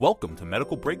Welcome to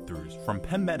Medical Breakthroughs from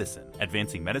Penn Medicine,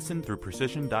 advancing medicine through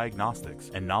precision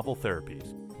diagnostics and novel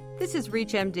therapies. This is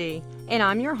ReachMD, and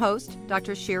I'm your host,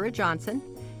 Dr. Shira Johnson.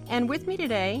 And with me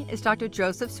today is Dr.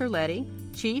 Joseph Cerletti,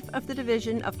 Chief of the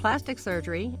Division of Plastic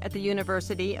Surgery at the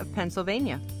University of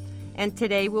Pennsylvania. And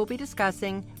today we'll be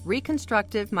discussing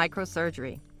reconstructive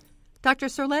microsurgery. Dr.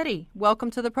 Cerletti,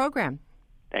 welcome to the program.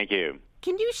 Thank you.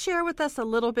 Can you share with us a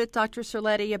little bit, Dr.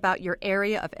 Cerletti, about your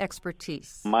area of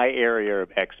expertise? My area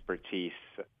of expertise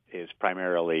is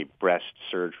primarily breast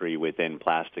surgery within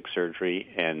plastic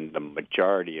surgery, and the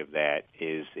majority of that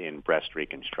is in breast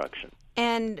reconstruction.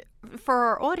 And for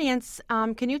our audience,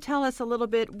 can you tell us a little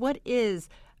bit, what is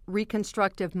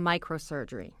reconstructive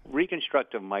microsurgery?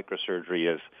 Reconstructive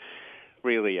microsurgery is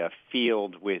really a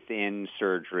field within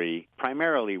surgery,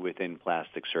 primarily within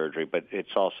plastic surgery, but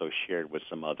it's also shared with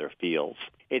some other fields.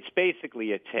 It's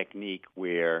basically a technique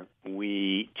where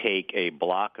we take a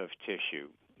block of tissue,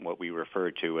 what we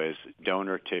refer to as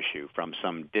donor tissue, from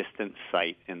some distant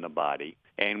site in the body,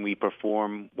 and we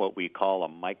perform what we call a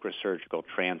microsurgical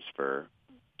transfer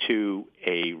to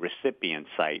a recipient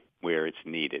site where it's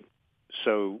needed.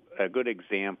 So a good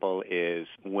example is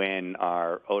when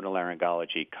our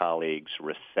otolaryngology colleagues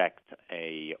resect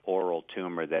a oral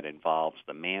tumor that involves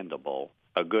the mandible.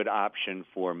 A good option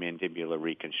for mandibular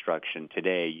reconstruction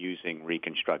today using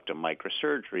reconstructive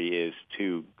microsurgery is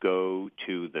to go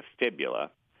to the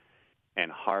fibula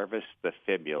and harvest the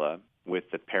fibula with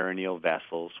the perineal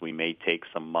vessels. We may take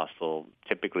some muscle.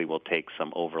 Typically we'll take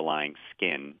some overlying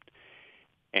skin,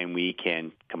 and we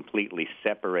can completely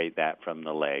separate that from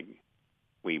the leg.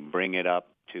 We bring it up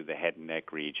to the head and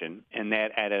neck region, and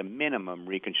that at a minimum,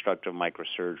 reconstructive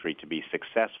microsurgery to be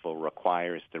successful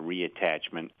requires the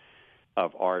reattachment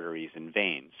of arteries and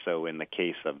veins. So in the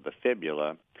case of the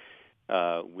fibula,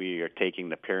 we are taking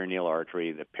the perineal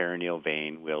artery, the perineal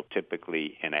vein. We'll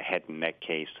typically, in a head and neck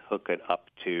case, hook it up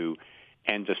to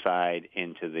end-to-side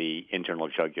into the internal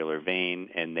jugular vein,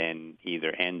 and then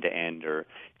either end-to-end or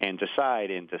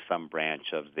end-to-side into some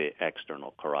branch of the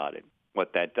external carotid.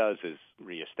 What that does is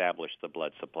reestablish the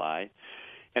blood supply,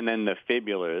 and then the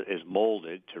fibula is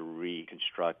molded to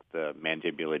reconstruct the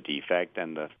mandibular defect,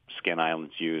 and the skin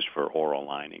islands used for oral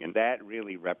lining. And that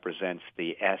really represents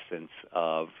the essence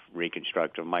of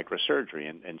reconstructive microsurgery.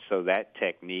 And so that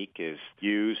technique is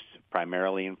used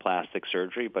primarily in plastic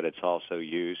surgery, but it's also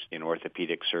used in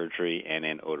orthopedic surgery and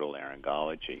in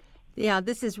otolaryngology. Yeah,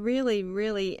 this is really,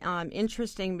 really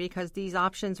interesting because these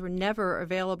options were never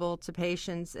available to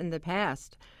patients in the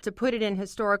past. To put it in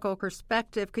historical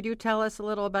perspective, could you tell us a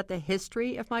little about the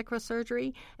history of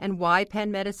microsurgery and why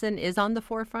Penn Medicine is on the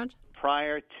forefront?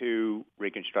 Prior to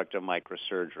reconstructive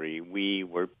microsurgery, we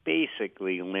were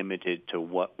basically limited to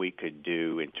what we could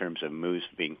do in terms of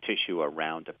moving tissue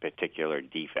around a particular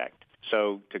defect.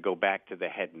 So to go back to the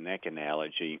head and neck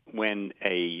analogy, when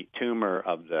a tumor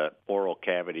of the oral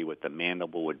cavity with the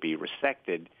mandible would be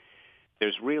resected,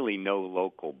 there's really no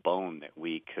local bone that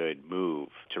we could move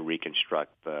to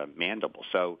reconstruct the mandible.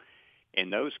 So in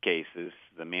those cases,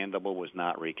 the mandible was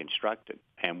not reconstructed.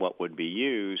 And what would be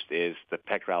used is the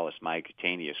pectoralis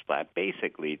myocutaneous flap,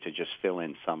 basically to just fill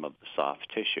in some of the soft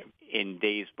tissue. In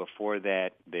days before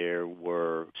that, there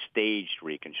were staged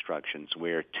reconstructions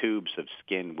where tubes of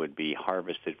skin would be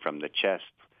harvested from the chest,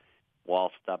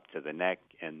 waltzed up to the neck,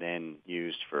 and then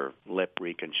used for lip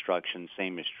reconstruction.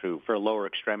 Same is true for lower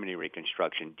extremity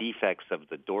reconstruction. Defects of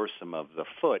the dorsum of the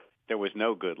foot, there was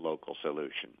no good local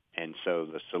solution. And so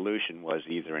the solution was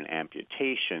either an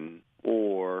amputation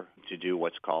or to do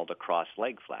what's called a cross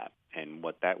leg flap. And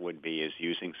what that would be is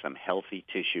using some healthy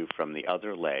tissue from the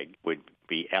other leg would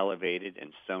be elevated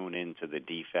and sewn into the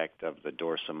defect of the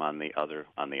dorsum on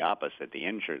the opposite, the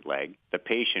injured leg. The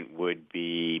patient would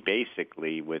be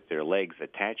basically with their legs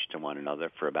attached to one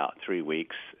another for about 3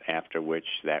 weeks, after which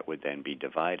that would then be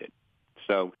divided.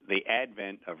 So the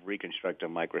advent of reconstructive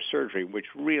microsurgery, which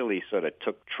really sort of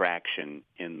took traction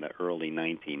in the early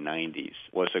 1990s,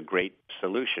 was a great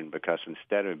solution because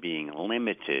instead of being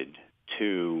limited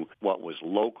to what was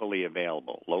locally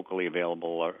available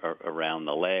around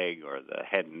the leg or the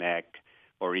head and neck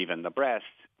or even the breast,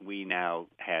 we now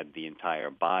had the entire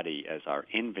body as our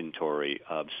inventory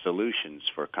of solutions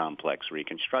for complex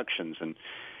reconstructions.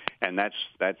 And that's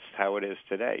how it is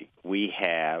today. We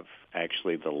have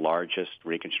actually the largest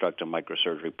reconstructive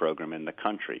microsurgery program in the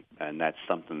country, and that's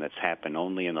something that's happened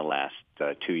only in the last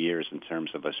 2 years in terms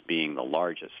of us being the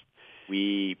largest.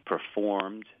 We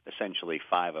performed, essentially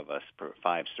 5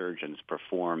 surgeons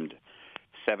performed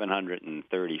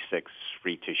 736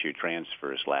 free tissue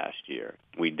transfers last year.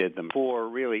 We did them for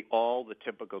really all the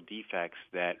typical defects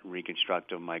that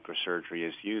reconstructive microsurgery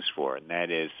is used for, and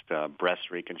that is breast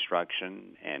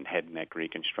reconstruction and head and neck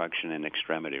reconstruction and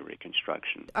extremity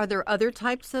reconstruction. Are there other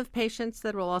types of patients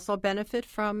that will also benefit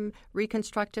from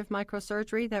reconstructive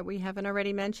microsurgery that we haven't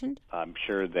already mentioned? I'm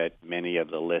sure that many of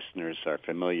the listeners are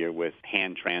familiar with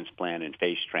hand transplant and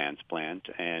face transplant,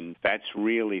 and that's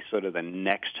really sort of the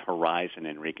next horizon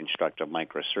in reconstructive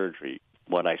microsurgery.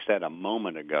 What I said a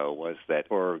moment ago was that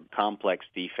for complex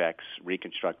defects,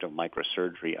 reconstructive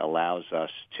microsurgery allows us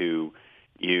to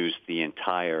use the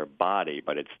entire body,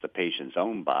 but it's the patient's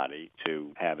own body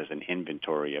to have as an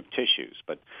inventory of tissues.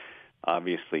 But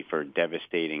obviously for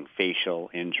devastating facial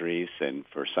injuries and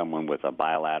for someone with a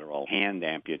bilateral hand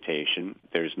amputation,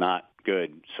 there's not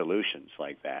good solutions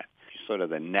like that. Sort of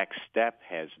the next step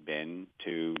has been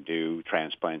to do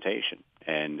transplantation.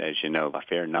 And as you know, a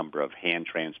fair number of hand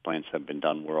transplants have been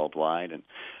done worldwide, and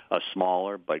a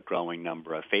smaller but growing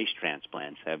number of face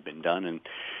transplants have been done.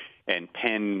 And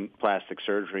Penn Plastic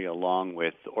Surgery, along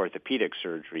with orthopedic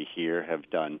surgery here, have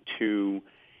done two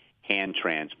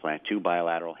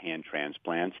bilateral hand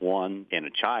transplants, one in a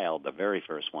child, the very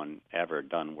first one ever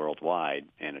done worldwide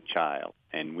in a child.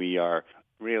 And we are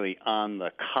really on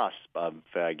the cusp of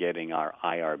getting our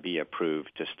IRB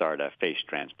approved to start a face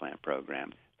transplant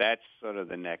program. That's sort of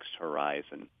the next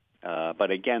horizon.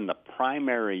 But again, the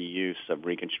primary use of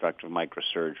reconstructive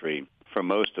microsurgery for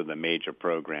most of the major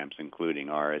programs, including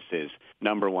ours, is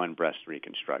number one, breast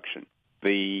reconstruction.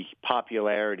 The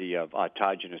popularity of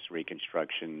autogenous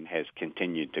reconstruction has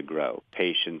continued to grow.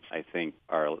 Patients, I think,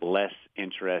 are less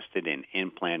interested in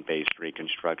implant-based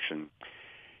reconstruction.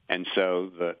 And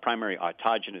so the primary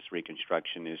autogenous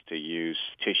reconstruction is to use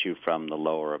tissue from the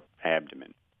lower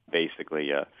abdomen,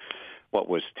 basically what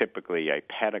was typically a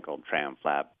pedicled tram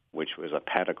flap, which was a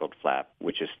pedicled flap,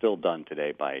 which is still done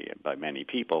today by many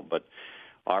people, but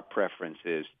our preference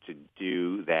is to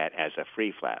do that as a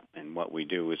free flap. And what we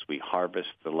do is we harvest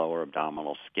the lower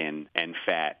abdominal skin and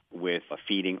fat with a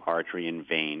feeding artery and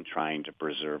vein, trying to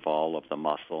preserve all of the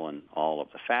muscle and all of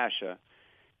the fascia,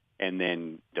 and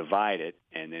then divide it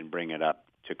and then bring it up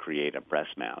to create a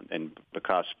breast mound. And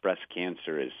because breast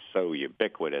cancer is so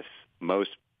ubiquitous, most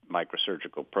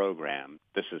microsurgical program,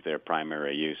 this is their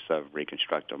primary use of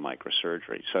reconstructive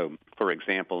microsurgery. So, for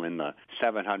example, in the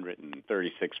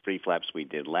 736 free flaps we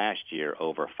did last year,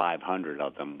 over 500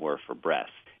 of them were for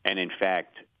breast. And in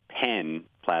fact, Penn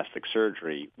Plastic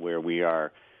Surgery, where we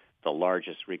are the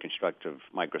largest reconstructive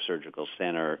microsurgical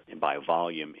center by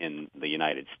volume in the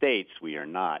United States, we are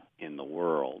not in the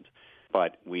world.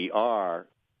 But we are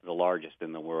the largest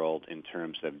in the world in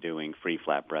terms of doing free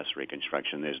flap breast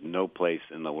reconstruction. There's no place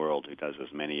in the world who does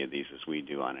as many of these as we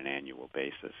do on an annual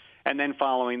basis. And then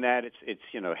following that, it's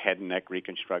head and neck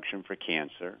reconstruction for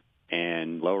cancer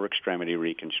and lower extremity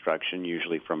reconstruction,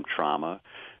 usually from trauma,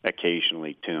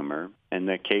 occasionally tumor, and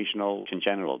the occasional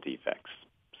congenital defects.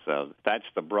 So that's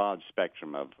the broad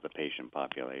spectrum of the patient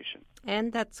population.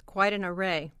 And that's quite an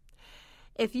array.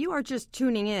 If you are just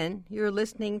tuning in, you're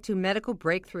listening to Medical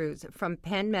Breakthroughs from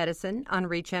Penn Medicine on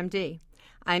ReachMD.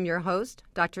 I'm your host,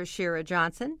 Dr. Shira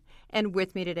Johnson, and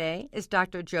with me today is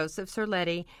Dr. Joseph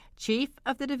Cerletti, Chief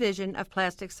of the Division of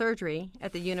Plastic Surgery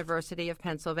at the University of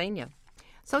Pennsylvania.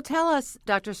 So tell us,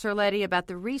 Dr. Cerletti, about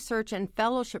the research and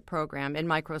fellowship program in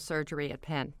microsurgery at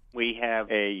Penn. We have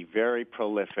a very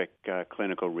prolific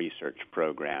clinical research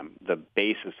program, the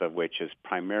basis of which is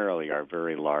primarily our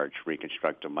very large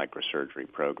reconstructive microsurgery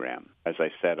program. As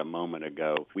I said a moment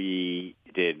ago, we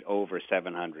did over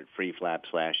 700 free flaps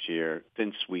last year.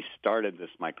 Since we started this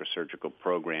microsurgical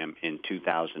program in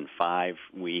 2005,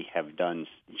 we have done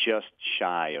just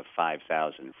shy of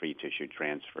 5,000 free tissue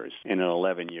transfers. In an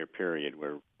 11-year period,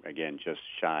 we're, again, just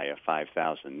shy of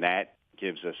 5,000. That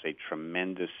gives us a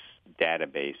tremendous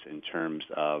database in terms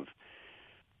of,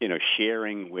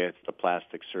 sharing with the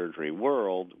plastic surgery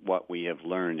world what we have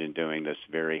learned in doing this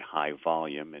very high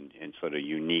volume and sort of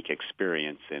unique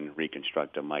experience in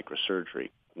reconstructive microsurgery.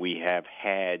 We have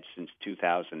had, since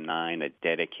 2009, a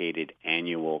dedicated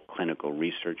annual clinical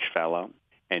research fellow.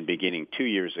 And beginning 2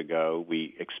 years ago,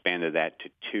 we expanded that to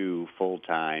 2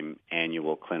 full-time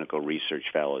annual clinical research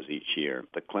fellows each year.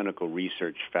 The clinical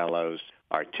research fellows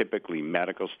are typically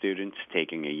medical students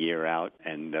taking a year out,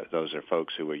 and those are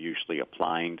folks who are usually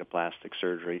applying to plastic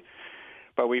surgery.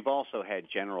 But we've also had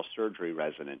general surgery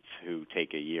residents who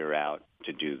take a year out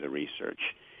to do the research.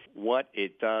 What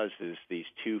it does is these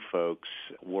 2 folks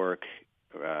work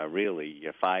really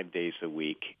 5 days a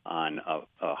week on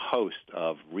a host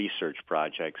of research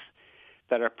projects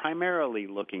that are primarily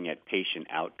looking at patient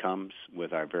outcomes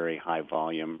with our very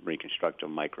high-volume reconstructive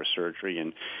microsurgery.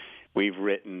 And we've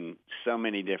written so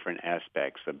many different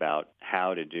aspects about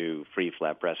how to do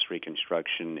free-flap breast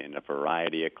reconstruction in a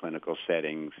variety of clinical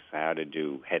settings, how to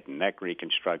do head and neck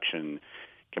reconstruction,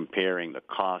 comparing the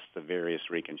cost of various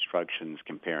reconstructions,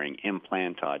 comparing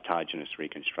implant to autogenous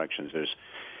reconstructions.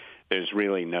 There's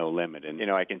really no limit. And,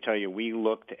 I can tell you, we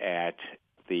looked at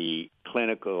the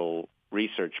clinical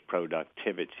research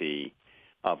productivity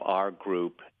of our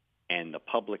group and the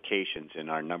publications in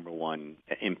our number one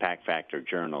impact factor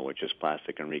journal, which is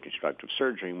Plastic and Reconstructive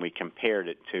Surgery, and we compared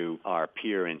it to our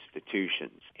peer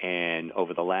institutions. And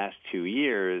over the last 2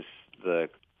 years, the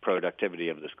productivity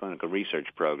of this clinical research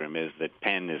program is that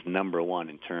Penn is number one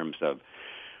in terms of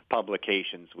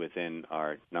publications within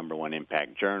our number one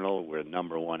impact journal. We're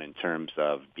number one in terms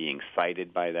of being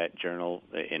cited by that journal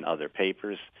in other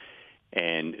papers.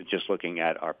 And just looking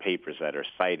at our papers that are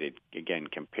cited, again,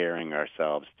 comparing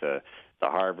ourselves to the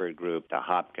Harvard group, to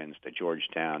Hopkins, to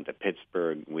Georgetown, to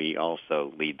Pittsburgh, we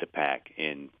also lead the pack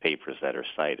in papers that are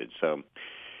cited. So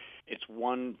it's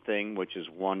one thing which is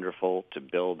wonderful to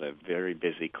build a very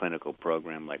busy clinical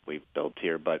program like we've built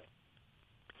here, but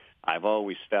I've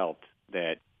always felt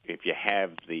that if you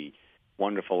have the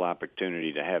wonderful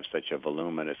opportunity to have such a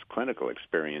voluminous clinical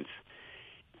experience,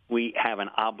 we have an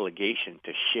obligation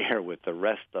to share with the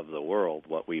rest of the world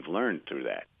what we've learned through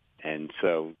that. And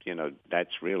so,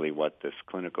 that's really what this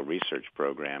clinical research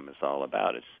program is all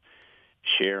about. It's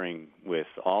sharing with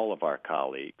all of our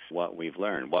colleagues what we've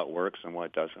learned, what works and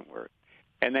what doesn't work.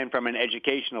 And then from an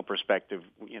educational perspective,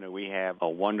 we have a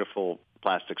wonderful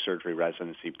plastic surgery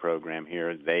residency program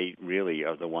here. They really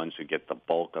are the ones who get the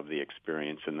bulk of the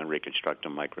experience in the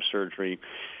reconstructive microsurgery.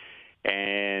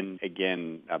 And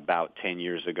again, about 10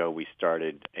 years ago, we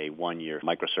started a one-year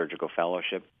microsurgical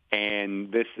fellowship.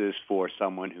 And this is for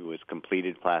someone who has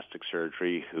completed plastic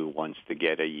surgery who wants to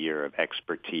get a year of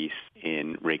expertise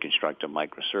in reconstructive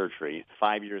microsurgery.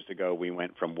 5 years ago, we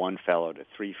went from 1 fellow to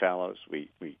 3 fellows. We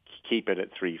keep it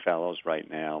at 3 fellows right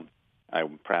now.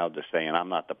 I'm proud to say, and I'm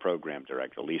not the program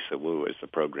director, Lisa Wu is the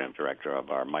program director of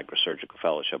our microsurgical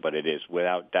fellowship, but it is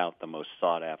without doubt the most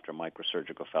sought-after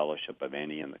microsurgical fellowship of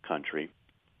any in the country.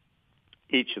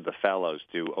 Each of the fellows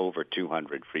do over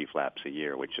 200 free flaps a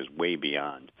year, which is way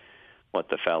beyond what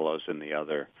the fellows in the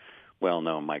other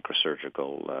well-known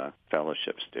microsurgical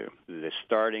fellowships do. The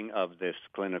starting of this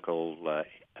clinical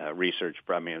research,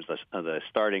 the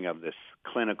starting of this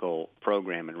clinical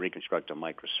program in reconstructive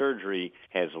microsurgery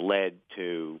has led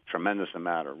to tremendous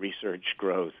amount of research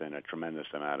growth and a tremendous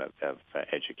amount of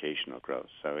educational growth.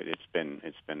 So it's been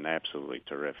absolutely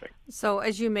terrific. So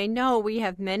as you may know, we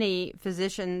have many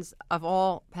physicians of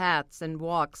all paths and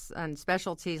walks and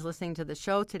specialties listening to the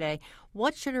show today.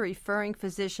 What should a referring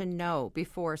physician know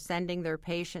before sending their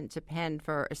patient to Penn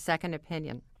for a second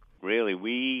opinion? Really,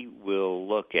 we will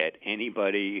look at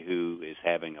anybody who is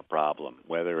having a problem,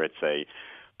 whether it's a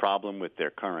problem with their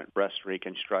current breast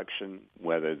reconstruction,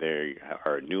 whether they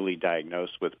are newly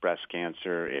diagnosed with breast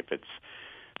cancer, if it's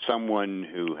someone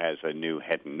who has a new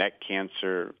head and neck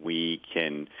cancer, we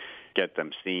can get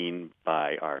them seen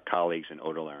by our colleagues in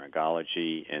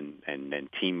otolaryngology and then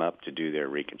team up to do their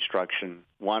reconstruction.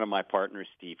 One of my partners,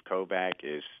 Steve Kovac,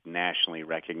 is nationally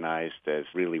recognized as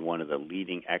really one of the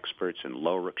leading experts in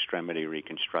lower extremity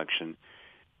reconstruction.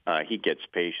 He gets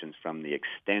patients from the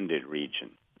extended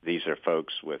region. These are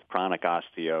folks with chronic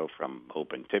osteo from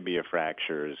open tibia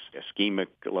fractures, ischemic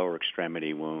lower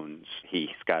extremity wounds. He's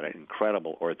got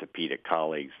incredible orthopedic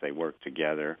colleagues. They work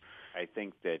together. I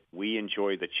think that we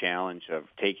enjoy the challenge of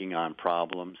taking on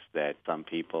problems that some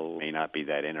people may not be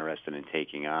that interested in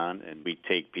taking on, and we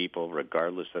take people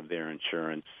regardless of their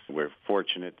insurance. We're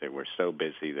fortunate that we're so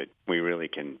busy that we really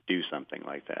can do something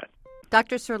like that.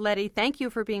 Dr. Cerletti, thank you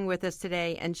for being with us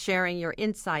today and sharing your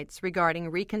insights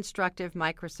regarding reconstructive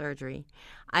microsurgery.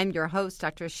 I'm your host,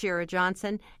 Dr. Shira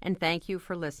Johnson, and thank you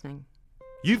for listening.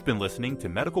 You've been listening to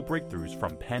Medical Breakthroughs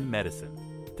from Penn Medicine.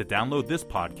 To download this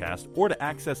podcast or to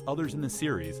access others in the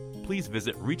series, please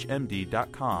visit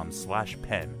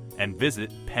reachmd.com/Penn and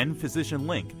visit Penn Physician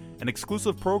Link, an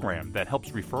exclusive program that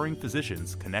helps referring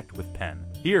physicians connect with Penn.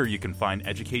 Here you can find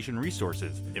education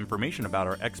resources, information about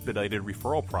our expedited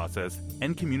referral process,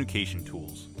 and communication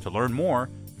tools. To learn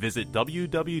more, visit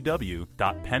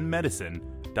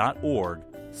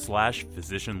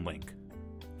www.pennmedicine.org/physicianlink.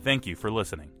 Thank you for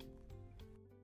listening.